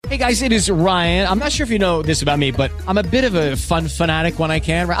Hey guys, it is Ryan. I'm not sure if you know this about me, but I'm a bit of a fun fanatic when I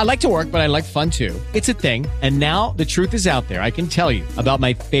can. I like to work, but I like fun too. It's a thing. And now the truth is out there. I can tell you about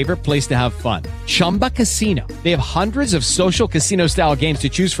my favorite place to have fun. Chumba Casino. They have hundreds of social casino style games to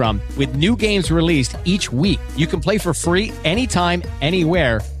choose from with new games released each week. You can play for free anytime,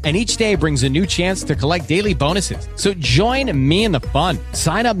 anywhere. And each day brings a new chance to collect daily bonuses. So join me in the fun.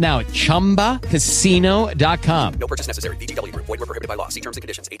 Sign up now at ChumbaCasino.com. No purchase necessary. VGW Group. Void where prohibited by law. See terms and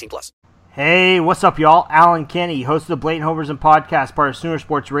conditions. 18+. Hey, what's up, y'all? Alan Kenny, host of the Blatant Homers and Podcast, part of Sooner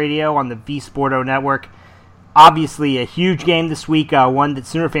Sports Radio on the V Sporto Network. Obviously, a huge game this week, one that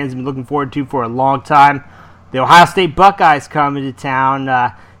Sooner fans have been looking forward to for a long time. The Ohio State Buckeyes come into town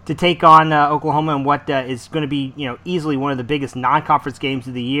to take on Oklahoma in what is going to be, easily one of the biggest non-conference games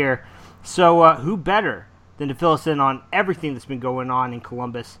of the year. So, who better than to fill us in on everything that's been going on in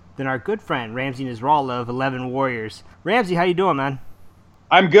Columbus than our good friend Ramzy Nasrallah of 11 Warriors. Ramzy, how you doing, man?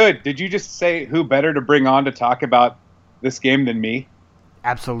 I'm good. Did you just say who better to bring on to talk about this game than me?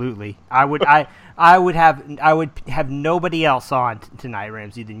 Absolutely. I would have nobody else on tonight,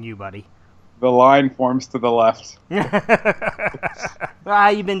 Ramzy, than you, buddy. The line forms to the left. How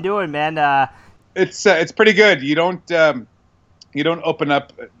you been doing, man? It's pretty good. You don't open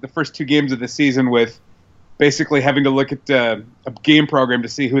up the first two games of the season with basically having to look at a game program to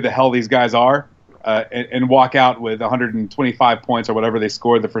see who the hell these guys are, and walk out with 125 points or whatever they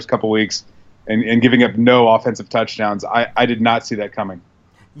scored the first couple weeks, and giving up no offensive touchdowns. I did not see that coming.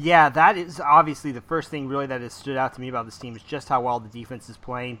 Yeah, that is obviously the first thing really that has stood out to me about this team is just how well the defense is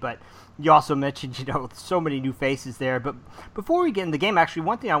playing. But you also mentioned, so many new faces there. But before we get in the game, actually,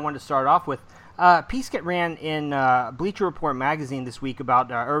 one thing I wanted to start off with, a piece get ran in Bleacher Report magazine this week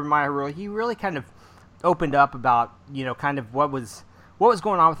about Urban Meyer. He really kind of opened up about, kind of what was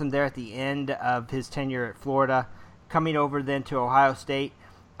going on with him there at the end of his tenure at Florida, coming over then to Ohio State.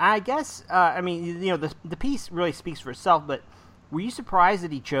 I guess, the piece really speaks for itself, but were you surprised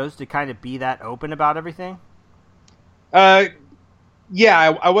that he chose to kind of be that open about everything?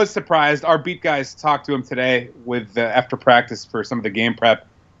 Yeah, I was surprised. Our beat guys talked to him today with after practice for some of the game prep,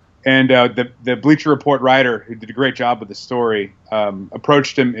 and the Bleacher Report writer, who did a great job with the story,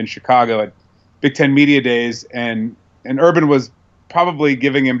 approached him in Chicago at Big Ten Media Days, and Urban was probably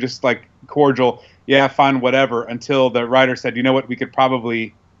giving him just like cordial, yeah, fine, whatever, until the writer said, you know what, we could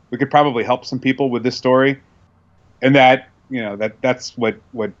probably help some people with this story, and that's what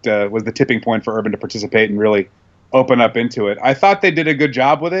was the tipping point for Urban to participate and really open up into it. I thought they did a good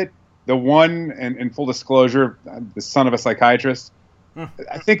job with it. The one, and in full disclosure, the son of a psychiatrist, I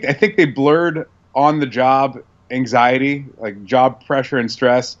think they blurred on the job anxiety, like job pressure and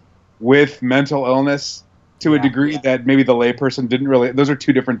stress, with mental illness to a degree that maybe the layperson didn't really. Those are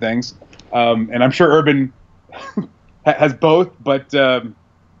two different things, and I'm sure Urban has both. But not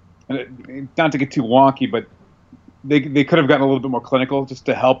to get too wonky, but they could have gotten a little bit more clinical just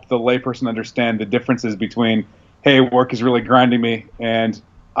to help the layperson understand the differences between, hey, work is really grinding me, and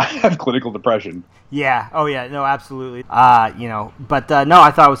I have clinical depression. Yeah. Oh, yeah. No, absolutely. But no,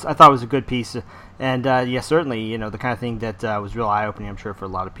 I thought it was a good piece, and certainly, the kind of thing that was real eye opening, I'm sure, for a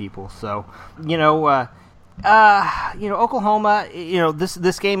lot of people. So, Oklahoma,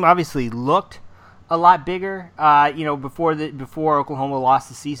 this game obviously looked a lot bigger, before Oklahoma lost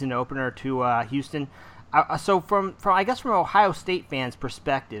the season opener to Houston. So from Ohio State fans'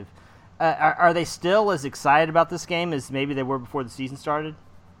 perspective, are they still as excited about this game as maybe they were before the season started?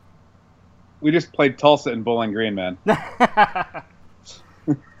 We just played Tulsa and Bowling Green, man.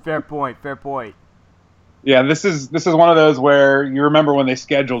 Fair point. Yeah, this is one of those where you remember when they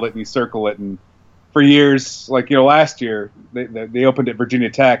scheduled it and you circle it, and for years, last year they opened at Virginia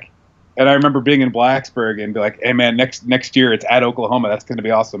Tech, and I remember being in Blacksburg and be like, hey man, next year it's at Oklahoma, that's going to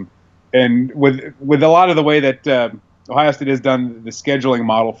be awesome. And with a lot of the way that Ohio State has done the scheduling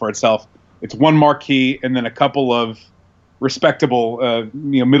model for itself, it's one marquee and then a couple of respectable,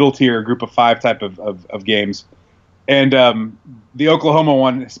 middle tier group of five type of games. And the Oklahoma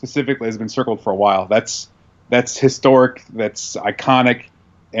one specifically has been circled for a while. That's historic. That's iconic.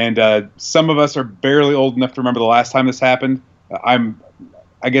 And some of us are barely old enough to remember the last time this happened. I've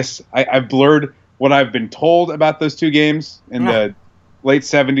blurred what I've been told about those two games in the late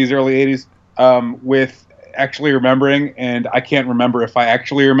 70s, early 80s, with actually remembering, and I can't remember if I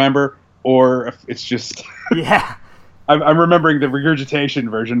actually remember or if it's just I'm remembering the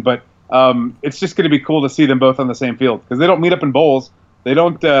regurgitation version, but it's just going to be cool to see them both on the same field because they don't meet up in bowls. They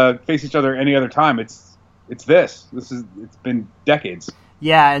don't face each other any other time. It's been decades.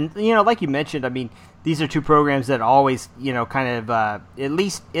 Yeah, and like you mentioned, I mean, these are two programs that always, kind of at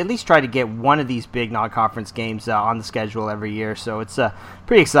least try to get one of these big non-conference games on the schedule every year. So it's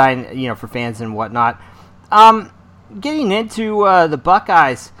pretty exciting, for fans and whatnot. Getting into the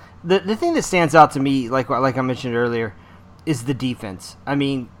Buckeyes, the thing that stands out to me, like I mentioned earlier, is the defense. I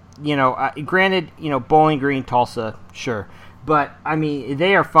mean, granted, Bowling Green, Tulsa, sure, but I mean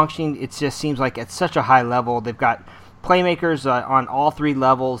they are functioning. It just seems like at such a high level. They've got playmakers on all three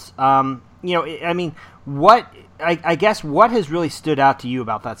levels. I mean, I guess what has really stood out to you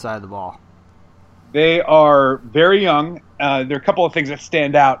about that side of the ball? They are very young. There are a couple of things that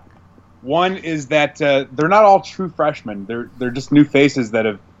stand out. One is that they're not all true freshmen. They're just new faces that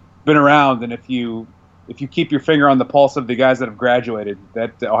have been around. And if you keep your finger on the pulse of the guys that have graduated,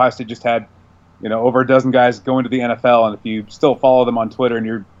 that Ohio State just had, over a dozen guys going to the NFL. And if you still follow them on Twitter and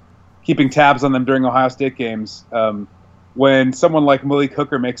you're keeping tabs on them during Ohio State games, when someone like Malik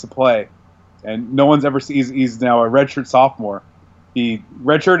Hooker makes a play, and no one's ever sees, he's now a redshirt sophomore. He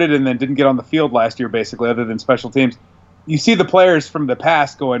redshirted and then didn't get on the field last year, basically, other than special teams. You see the players from the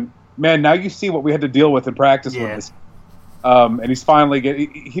past going, man, now you see what we had to deal with in practice with this. And he's finally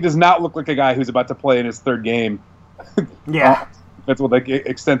he does not look like a guy who's about to play in his third game. Yeah. That's with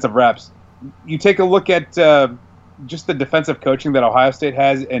extensive reps. You take a look at just the defensive coaching that Ohio State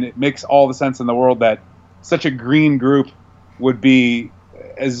has, and it makes all the sense in the world that such a green group would be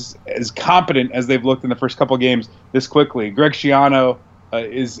as competent as they've looked in the first couple of games this quickly. Greg Schiano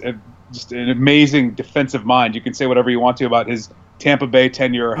is just an amazing defensive mind. You can say whatever you want to about his Tampa Bay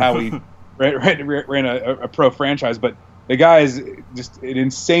tenure or how he ran a pro franchise, but the guy is just an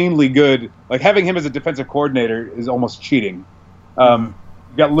insanely good. Like, having him as a defensive coordinator is almost cheating. You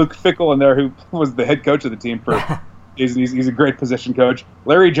got Luke Fickell in there, who was the head coach of the team for he's a great position coach.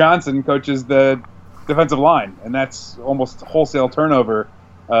 Larry Johnson coaches the defensive line, and that's almost wholesale turnover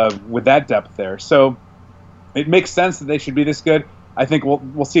with that depth there. So it makes sense that they should be this good. I think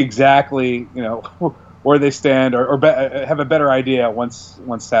we'll see exactly where they stand, or have a better idea once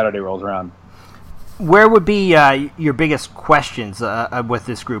Saturday rolls around. Where would be your biggest questions with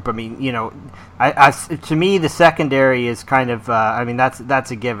this group? I mean, to me, the secondary is kind of. I mean,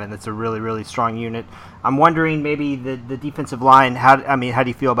 that's a given. That's a really, really strong unit. I'm wondering maybe the defensive line. How do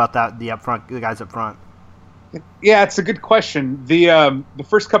you feel about that? The guys up front. Yeah, it's a good question. The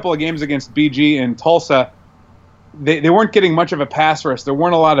first couple of games against BG and Tulsa, they weren't getting much of a pass rush. There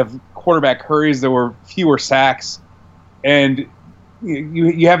weren't a lot of quarterback hurries. There were fewer sacks, and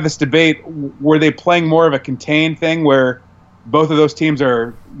you have this debate: were they playing more of a contained thing, where both of those teams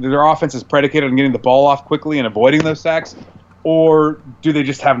their offense is predicated on getting the ball off quickly and avoiding those sacks, or do they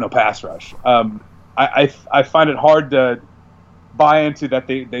just have no pass rush? I find it hard to buy into that.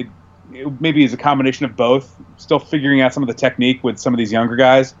 They maybe is a combination of both. Still figuring out some of the technique with some of these younger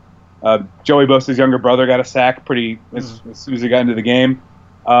guys. Joey Bosa's younger brother got a sack as soon as he got into the game.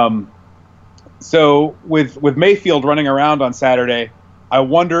 So with Mayfield running around on Saturday, I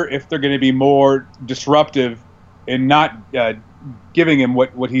wonder if they're going to be more disruptive in not giving him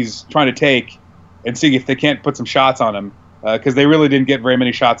what he's trying to take, and seeing if they can't put some shots on him, because they really didn't get very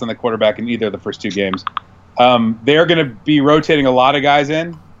many shots on the quarterback in either of the first two games. They're going to be rotating a lot of guys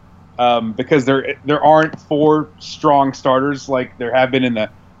in because there aren't four strong starters like there have been in the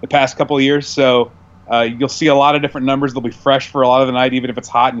past couple of years. So you'll see a lot of different numbers. They'll be fresh for a lot of the night, even if it's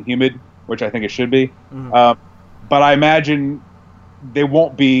hot and humid, which I think it should be. Mm-hmm. But I imagine they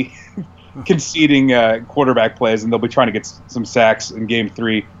won't be conceding quarterback plays, and they'll be trying to get some sacks in Game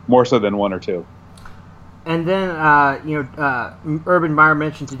 3 more so than one or two. And then, Urban Meyer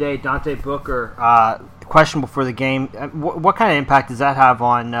mentioned today Dante Booker questionable for the game. What kind of impact does that have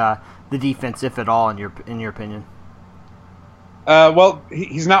on the defense, if at all, in your opinion? Well,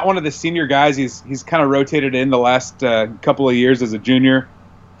 he's not one of the senior guys. He's kind of rotated in the last couple of years as a junior.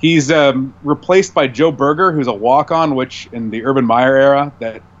 He's replaced by Joe Berger, who's a walk-on, which in the Urban Meyer era,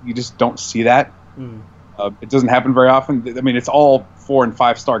 that you just don't see that. It doesn't happen very often. I mean, it's all 4- and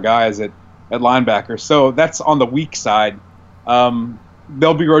 5-star guys at linebacker. So that's on the weak side.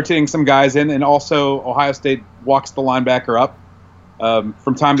 They'll be rotating some guys in, and also Ohio State walks the linebacker up.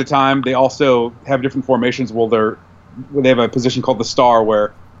 From time to time, they also have different formations. They have a position called the star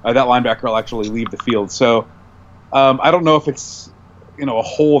where that linebacker will actually leave the field. So I don't know if it's a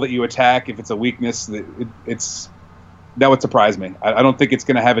hole that you attack, if it's a weakness. That would surprise me. I don't think it's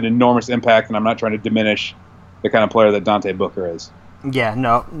going to have an enormous impact, and I'm not trying to diminish the kind of player that Dante Booker is. Yeah,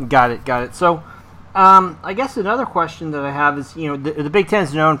 no, got it. So, I guess another question that I have is, the Big Ten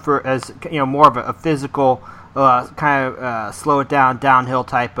is known for as more of a physical kind of slow it down, downhill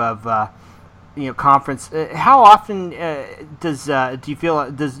type of conference. How often do you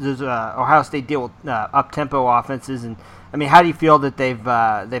feel does Ohio State deal with up tempo offenses? And I mean, how do you feel that they've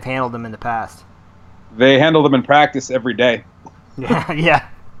handled them in the past? They handle them in practice every day. Yeah.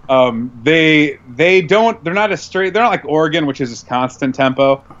 They don't. They're not as straight. They're not like Oregon, which is this constant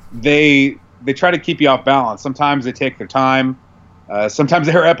tempo. They try to keep you off balance. Sometimes they take their time. Sometimes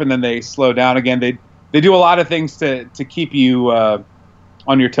they hurry up and then they slow down again. They do a lot of things to keep you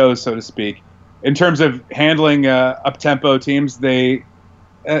on your toes, so to speak. In terms of handling up tempo teams,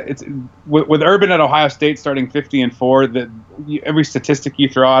 it's with Urban at Ohio State starting 50-4. That every statistic you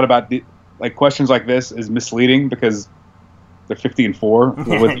throw out about questions like this is misleading because they're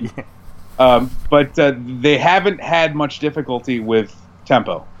 50-4. But they haven't had much difficulty with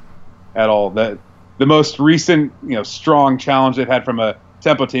tempo at all. The most recent strong challenge they've had from a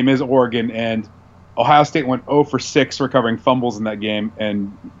tempo team is Oregon, and Ohio State went 0 for 6 recovering fumbles in that game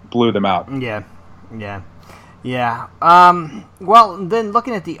and blew them out. Yeah. Well, then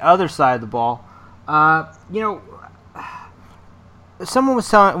looking at the other side of the ball, someone was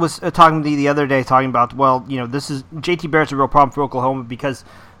talking to me the other day talking about, this is JT Barrett's a real problem for Oklahoma because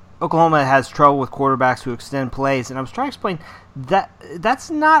Oklahoma has trouble with quarterbacks who extend plays, and I was trying to explain that's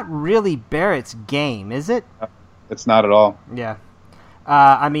not really Barrett's game, is it? It's not at all. Yeah.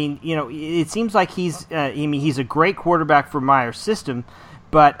 It seems like he's a great quarterback for Meyer's system,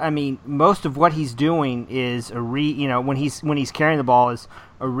 but I mean, most of what he's doing is a read. When he's carrying the ball is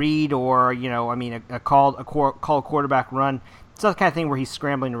a read or a called quarterback run. It's not the kind of thing where he's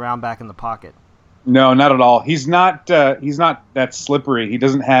scrambling around back in the pocket. No, not at all. He's not that slippery. He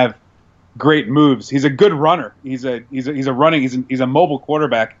doesn't have great moves. He's a good runner. He's a mobile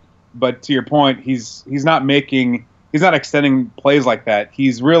quarterback. But to your point, he's not extending plays like that.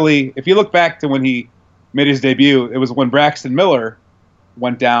 He's really, if you look back to when he made his debut, it was when Braxton Miller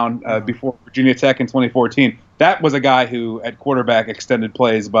went down before Virginia Tech in 2014. That was a guy who at quarterback extended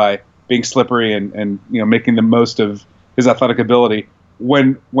plays by being slippery and making the most of his athletic ability.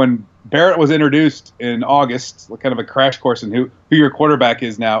 When Barrett was introduced in August, kind of a crash course in who your quarterback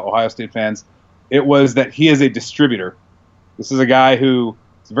is now, Ohio State fans, it was that he is a distributor. This is a guy who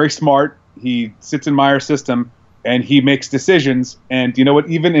is very smart. He sits in Meyer's system and he makes decisions. And you know what?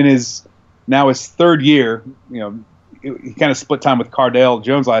 Even in his third year, he kind of split time with Cardale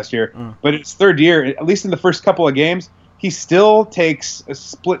Jones last year. But his third year, at least in the first couple of games, he still takes a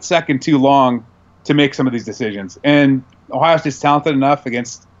split second too long to make some of these decisions. And Ohio State's talented enough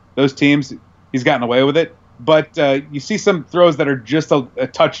against those teams. He's gotten away with it. But you see some throws that are just a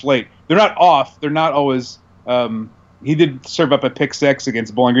touch late. They're not off. They're not always he did serve up a pick six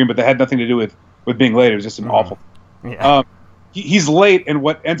against Bowling Green, but that had nothing to do with being late. It was just an awful. Yeah. He's late, and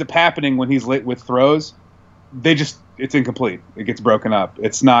what ends up happening when he's late with throws, it's incomplete. It gets broken up.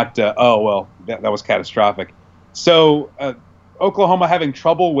 It's not, that was catastrophic. So Oklahoma having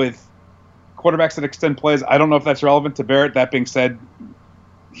trouble with quarterbacks that extend plays, I don't know if that's relevant to Barrett. That being said,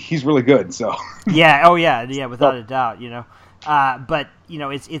 he's really good. So yeah, without a doubt, but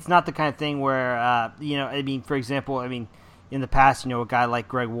it's not the kind of thing where for example, in the past, a guy like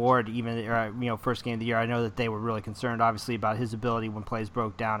Greg Ward, even first game of the year, I know that they were really concerned, obviously, about his ability when plays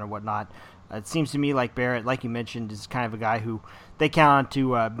broke down or whatnot. It seems to me like Barrett, like you mentioned, is kind of a guy who they count on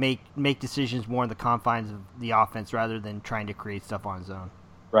to make decisions more in the confines of the offense rather than trying to create stuff on his own.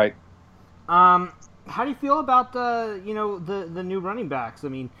 Right. How do you feel about the new running backs?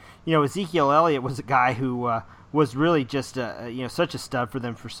 Ezekiel Elliott was a guy who was really just such a stud for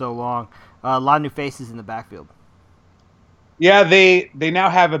them for so long. A lot of new faces in the backfield. Yeah, they now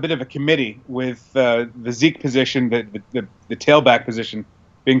have a bit of a committee with the Zeke position, the tailback position,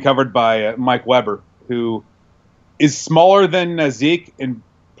 being covered by Mike Weber, who is smaller than Zeke and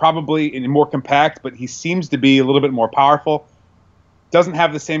probably more compact, but he seems to be a little bit more powerful. Doesn't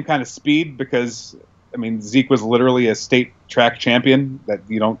have the same kind of speed because, Zeke was literally a state track champion.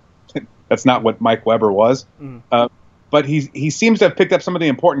 That's not what Mike Weber was. But he seems to have picked up some of the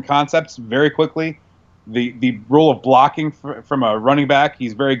important concepts very quickly. The role of blocking from a running back,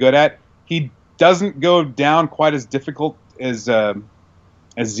 he's very good at. He doesn't go down quite as difficult as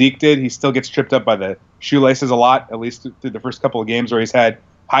Zeke did. He still gets tripped up by the shoelaces a lot, at least through the first couple of games where he's had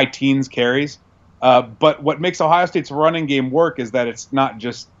high teens carries. But what makes Ohio State's running game work is that it's not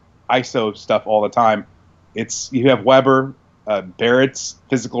just ISO stuff all the time. You have Weber, Barrett's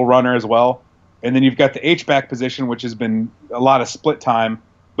physical runner as well, and then you've got the H-back position, which has been a lot of split time,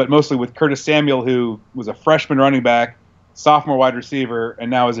 but mostly with Curtis Samuel, who was a freshman running back, sophomore wide receiver,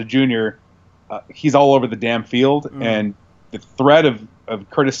 and now as a junior, he's all over the damn field. And the threat of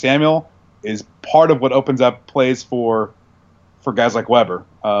Curtis Samuel is part of what opens up plays for for guys like Weber.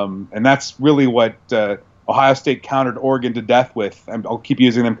 And that's really what Ohio State countered Oregon to death with. I'll keep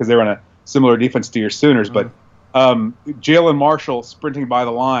using them because they run a similar defense to your Sooners. But Jalen Marshall sprinting by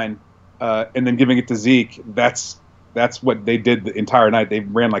the line and then giving it to Zeke, that's what they did the entire night. They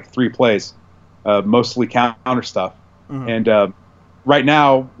ran like 3 plays, mostly counter stuff. And right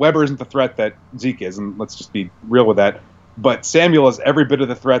now, Weber isn't the threat that Zeke is, and let's just be real with that. But Samuel is every bit of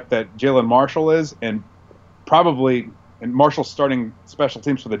the threat that Jalen Marshall is, and Marshall's starting special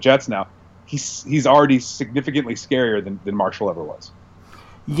teams for the Jets now. He's already significantly scarier than Marshall ever was.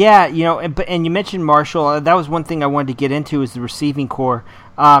 Yeah, and you mentioned Marshall. That was one thing I wanted to get into is the receiving core.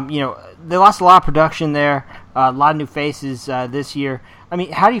 They lost a lot of production there, a lot of new faces this year. I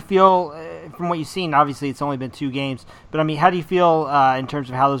mean, how do you feel from what you've seen? Obviously, it's only been 2 games, but I mean, how do you feel in terms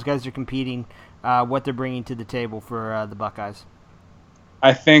of how those guys are competing, what they're bringing to the table for the Buckeyes?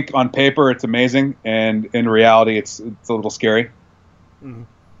 I think on paper it's amazing, and in reality it's a little scary.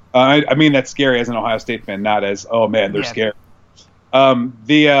 I mean that's scary as an Ohio State fan, not as they're scary. All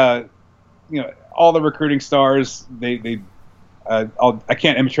the recruiting stars, I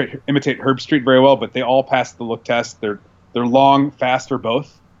can't imitate Herb Street very well, but they all passed the look test. They're long, fast, or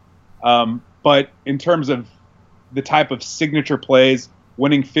both. But in terms of the type of signature plays,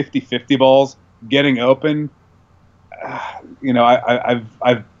 winning 50-50 balls, getting open.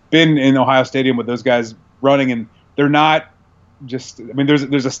 I've been in Ohio Stadium with those guys running, and they're not just. I mean,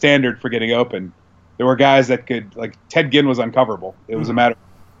 there's a standard for getting open. There were guys that could, like Ted Ginn was uncoverable. It was a matter,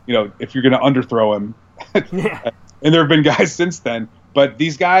 if you're going to underthrow him. And there have been guys since then, but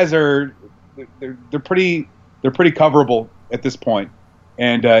these guys they're pretty coverable at this point,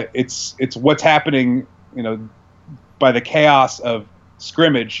 and it's what's happening, by the chaos of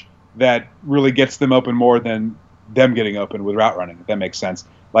scrimmage that really gets them open more than them getting open with route running, if that makes sense.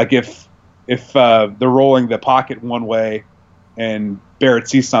 Like if they're rolling the pocket one way and Barrett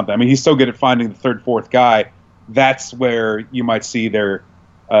sees something, I mean, he's so good at finding the third, fourth guy. That's where you might see their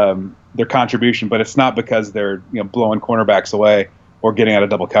contribution, but it's not because they're blowing cornerbacks away or getting out of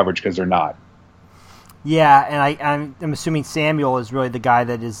double coverage, because they're not. Yeah, and I'm assuming Samuel is really the guy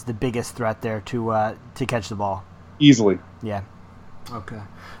that is the biggest threat there to catch the ball. Easily. Yeah. Okay.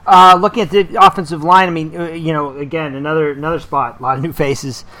 Looking at the offensive line, I mean, again, another spot, a lot of new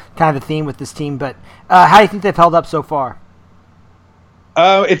faces, kind of a theme with this team. But how do you think they've held up so far?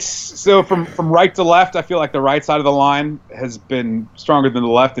 It's so from right to left. I feel like the right side of the line has been stronger than the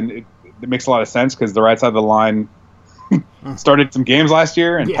left, and it makes a lot of sense because the right side of the line started some games last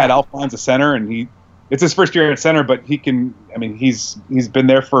year, and Pat Elflein's a center, and it's his first year at center, but he can. I mean, he's been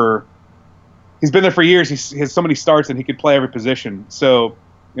there for years. He has so many starts, and he could play every position. So,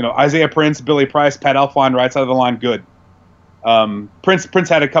 Isaiah Prince, Billy Price, Pat Elflein, right side of the line, good. Prince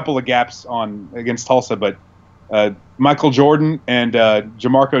had a couple of gaps against Tulsa, but Michael Jordan and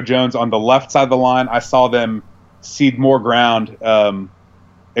Jamarco Jones on the left side of the line, I saw them cede more ground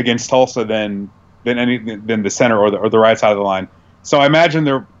against Tulsa than the center or the right side of the line. So I imagine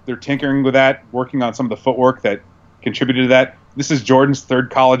they're tinkering with that, working on some of the footwork that contributed to that. This is Jordan's 3rd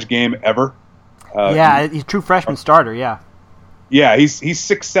college game ever. He's a true freshman starter. Yeah. Yeah, he's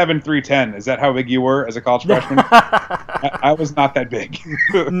 6'7", 310. Is that how big you were as a college freshman? I was not that big.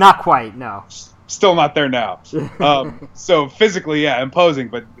 Not quite, no. Still not there now. So physically, imposing,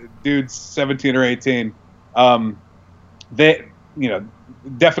 but dude's 17 or 18.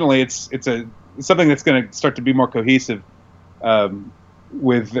 Definitely it's something that's going to start to be more cohesive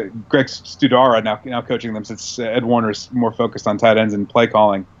with Greg Studara now coaching them, since Ed Warner's more focused on tight ends and play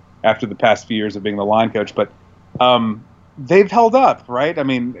calling after the past few years of being the line coach. But they've held up, right? I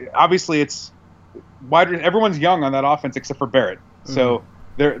mean, obviously it's wide. Everyone's young on that offense except for Barrett. So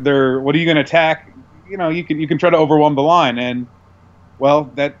they're what are you going to attack? You can try to overwhelm the line, and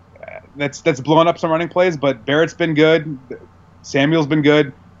that's blowing up some running plays. But Barrett's been good. Samuel's been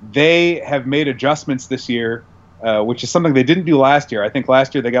good. They have made adjustments this year, which is something they didn't do last year. I think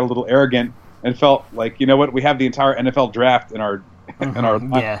last year they got a little arrogant and felt like, we have the entire NFL draft in our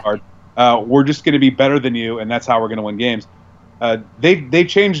card. We're just going to be better than you, and that's how we're going to win games. They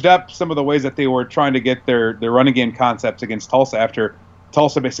changed up some of the ways that they were trying to get their running game concepts against Tulsa after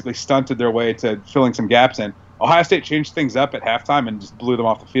Tulsa basically stunted their way to filling some gaps in. Ohio State changed things up at halftime and just blew them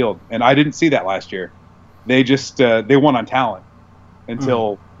off the field, and I didn't see that last year. They just they won on talent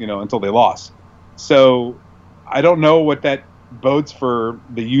until they lost. So I don't know what that bodes for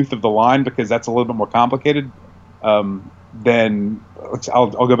the youth of the line, because that's a little bit more complicated. Then I'll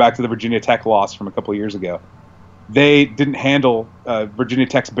go back to the Virginia Tech loss from a couple of years ago. They didn't handle Virginia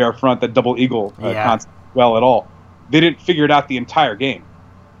Tech's bare front, that double eagle concept, well at all. They didn't figure it out the entire game.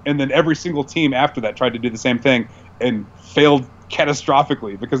 And then every single team after that tried to do the same thing. and failed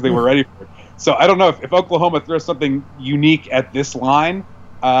catastrophically because they were ready for it. So I don't know if Oklahoma throws something unique at this line.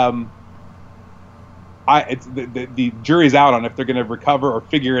 The jury's out on if they're going to recover or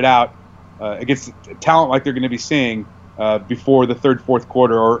figure it out against talent like they're going to be seeing before the third, fourth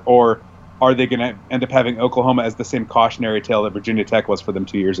quarter, or are they going to end up having Oklahoma as the same cautionary tale that Virginia Tech was for them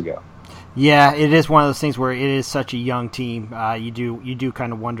 2 years ago? Yeah, it is one of those things where it is such a young team. You do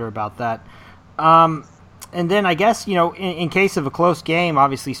kind of wonder about that. And then I guess, in case of a close game,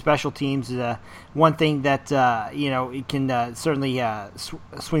 obviously special teams is one thing that, it can certainly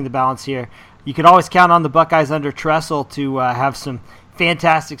swing the balance here. You can always count on the Buckeyes under Tressel to have some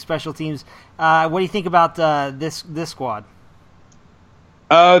fantastic special teams. What do you think about this squad?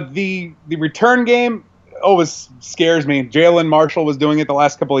 The return game always scares me. Jalen Marshall was doing it the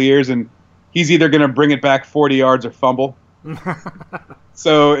last couple of years, and he's either going to bring it back 40 yards or fumble.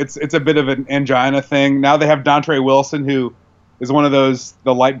 So it's a bit of an angina thing. Now they have Dontre Wilson, who is one of those,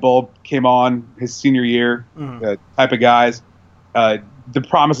 the light bulb came on his senior year type of guys. The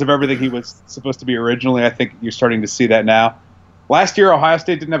promise of everything he was supposed to be originally, I think you're starting to see that now. Last year, Ohio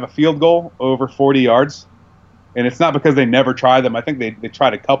State didn't have a field goal over 40 yards. And it's not because they never tried them. I think they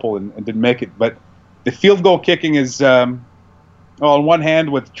tried a couple and didn't make it. But the field goal kicking is, on one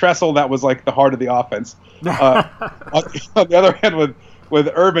hand, with Tressel, that was like the heart of the offense. On the other hand, with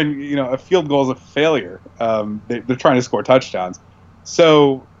Urban, a field goal is a failure. They're trying to score touchdowns.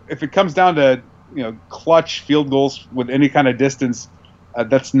 So if it comes down to clutch field goals with any kind of distance,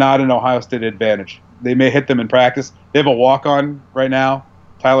 that's not an Ohio State advantage. They may hit them in practice. They have a walk-on right now,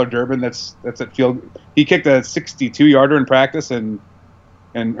 Tyler Durbin. That's at field. He kicked a 62-yarder in practice, and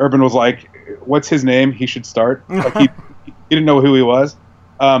Urban was like, "What's his name? He should start." Like he didn't know who he was.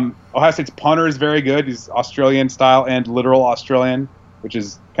 Ohio State's punter is very good. He's Australian style and literal Australian, which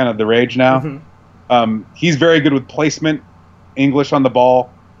is kind of the rage now. He's very good with placement, English on the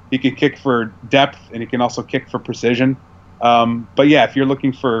ball. He can kick for depth, and he can also kick for precision. But yeah, if you're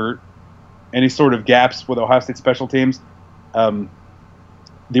looking for any sort of gaps with Ohio State special teams,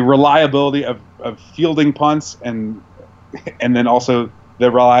 the reliability of fielding punts and then also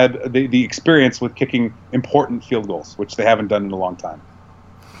the experience with kicking important field goals, which they haven't done in a long time.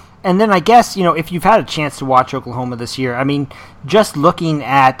 And then I guess, if you've had a chance to watch Oklahoma this year, just looking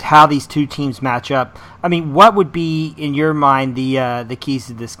at how these two teams match up, what would be, in your mind, the keys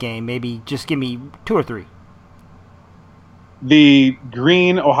to this game? Maybe just give me two or three. The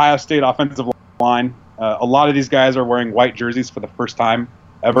green Ohio State offensive line. A lot of these guys are wearing white jerseys for the first time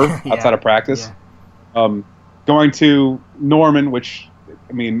ever outside of practice. Yeah. Going to Norman, which,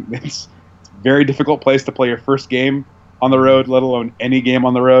 it's a very difficult place to play your first game on the road, let alone any game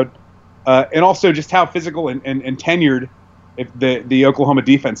on the road. And also just how physical and tenured the Oklahoma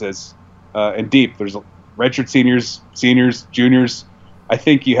defense is and deep. There's redshirt seniors, juniors. I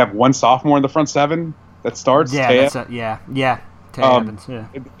think you have one sophomore in the front seven that starts. Yeah, Tay Evans, yeah.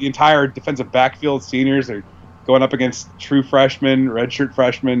 The entire defensive backfield seniors are going up against true freshmen, redshirt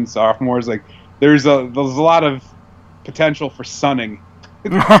freshmen, sophomores. Like there's a lot of potential for sunning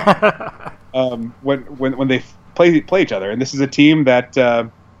when they play each other. And this is a team that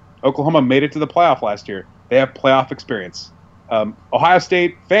Oklahoma made it to the playoff last year. They have playoff experience. Ohio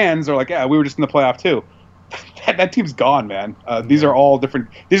State fans are like, yeah, we were just in the playoff too. that team's gone, man. These are all different.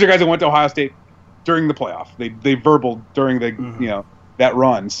 These are guys that went to Ohio State during the playoff. They verbal during the that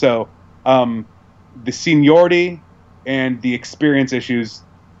run. So the seniority and the experience issues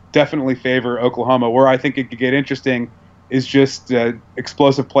definitely favor Oklahoma. Where I think it could get interesting is just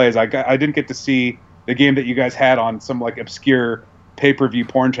explosive plays. I didn't get to see the game that you guys had on some obscure pay-per-view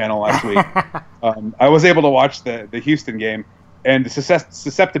porn channel last week. I was able to watch the Houston game, and the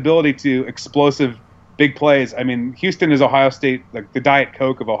susceptibility to explosive big plays. Houston is Ohio State, like the Diet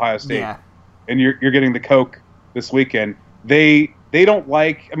Coke of Ohio State. Yeah. And you're getting the Coke this weekend. They don't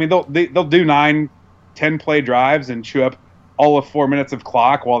they'll do 9-10 play drives and chew up all of 4 minutes of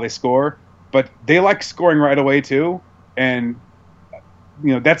clock while they score, but they like scoring right away too, and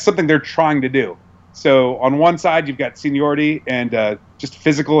that's something they're trying to do. So on one side you've got seniority and just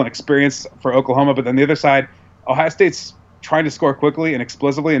physical and experience for Oklahoma, but on the other side, Ohio State's trying to score quickly and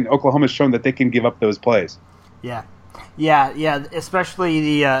explosively, and Oklahoma's shown that they can give up those plays. Yeah,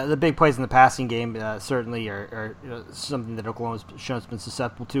 especially the big plays in the passing game certainly are something that Oklahoma's shown has been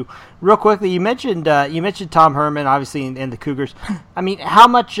susceptible to. Real quickly, you mentioned Tom Herman, obviously, and the Cougars. How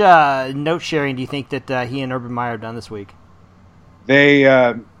much note sharing do you think that he and Urban Meyer have done this week?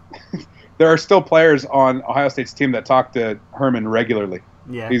 There are still players on Ohio State's team that talk to Herman regularly.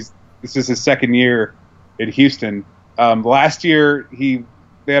 Yeah, this is his second year in Houston. Last year they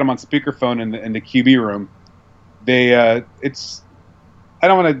had him on speakerphone in the QB room. it's, I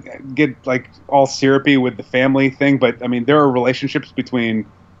don't want to get like all syrupy with the family thing, but I mean, there are relationships between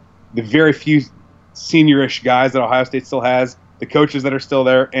the very few seniorish guys that Ohio State still has, the coaches that are still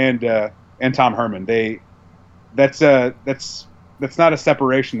there, and Tom Herman. That's not a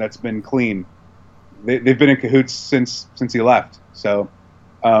separation that's been clean. They've been in cahoots since he left. So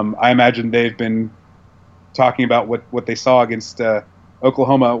I imagine they've been talking about what they saw against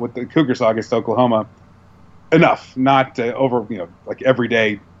Oklahoma, what the Cougars saw against Oklahoma. Enough, not over, like every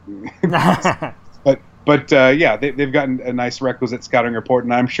day. but yeah, they've gotten a nice requisite scouting report,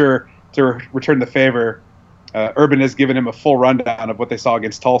 and I'm sure to return the favor, Urban has given him a full rundown of what they saw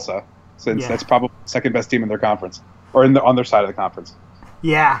against Tulsa, since that's probably the second best team in their conference, or on their side of the conference.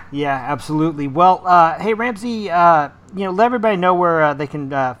 Yeah, absolutely. Well, hey Ramzy, let everybody know where they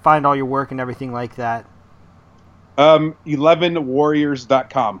can find all your work and everything like that.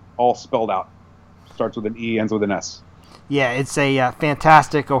 11warriors.com, all spelled out. Starts with an E, ends with an S. Yeah, it's a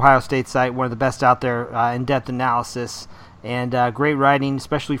fantastic Ohio State site, one of the best out there, in-depth analysis, and great writing,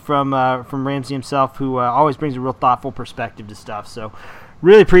 especially from Ramzy himself, who always brings a real thoughtful perspective to stuff. So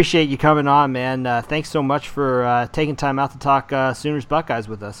really appreciate you coming on, man. Thanks so much for taking time out to talk Sooners Buckeyes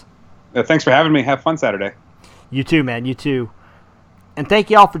with us. Thanks for having me. Have fun Saturday. You too, man. You too. And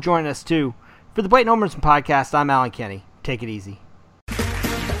thank you all for joining us, too. For the Blake Normanson Podcast, I'm Alan Kenny. Take it easy.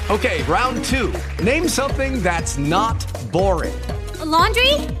 Okay, round two. Name something that's not boring. A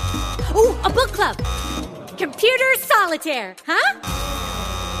laundry? Ooh, a book club. Computer solitaire, huh?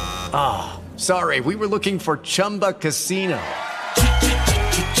 Ah, sorry, we were looking for Chumba Casino.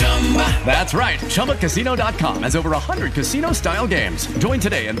 That's right, ChumbaCasino.com has over 100 casino-style games. Join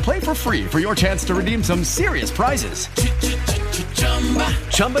today and play for free for your chance to redeem some serious prizes.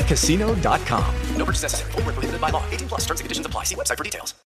 ChumbaCasino.com. No purchase necessary. Void where prohibited by law. 18+ terms and conditions apply. See website for details.